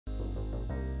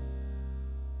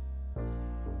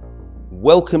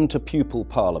Welcome to Pupil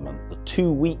Parliament, the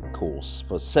 2-week course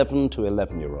for 7 to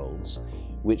 11-year-olds,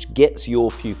 which gets your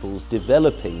pupils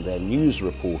developing their news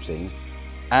reporting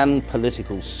and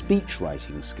political speech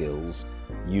writing skills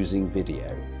using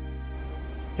video.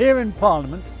 Here in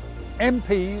Parliament,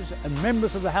 MPs and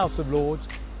members of the House of Lords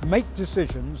make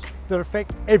decisions that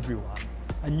affect everyone,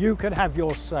 and you can have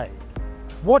your say.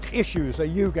 What issues are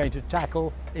you going to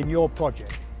tackle in your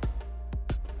project?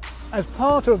 As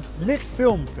part of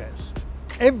LitFilmFest,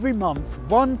 every month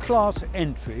one class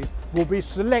entry will be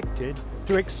selected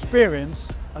to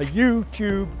experience a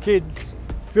YouTube Kids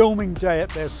filming day at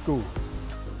their school.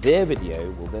 Their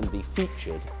video will then be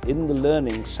featured in the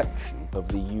learning section of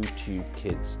the YouTube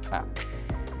Kids app.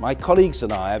 My colleagues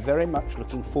and I are very much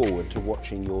looking forward to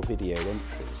watching your video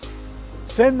entries.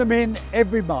 Send them in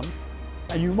every month,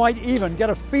 and you might even get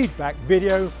a feedback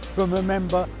video from a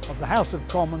member of the House of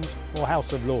Commons or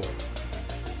House of Lords.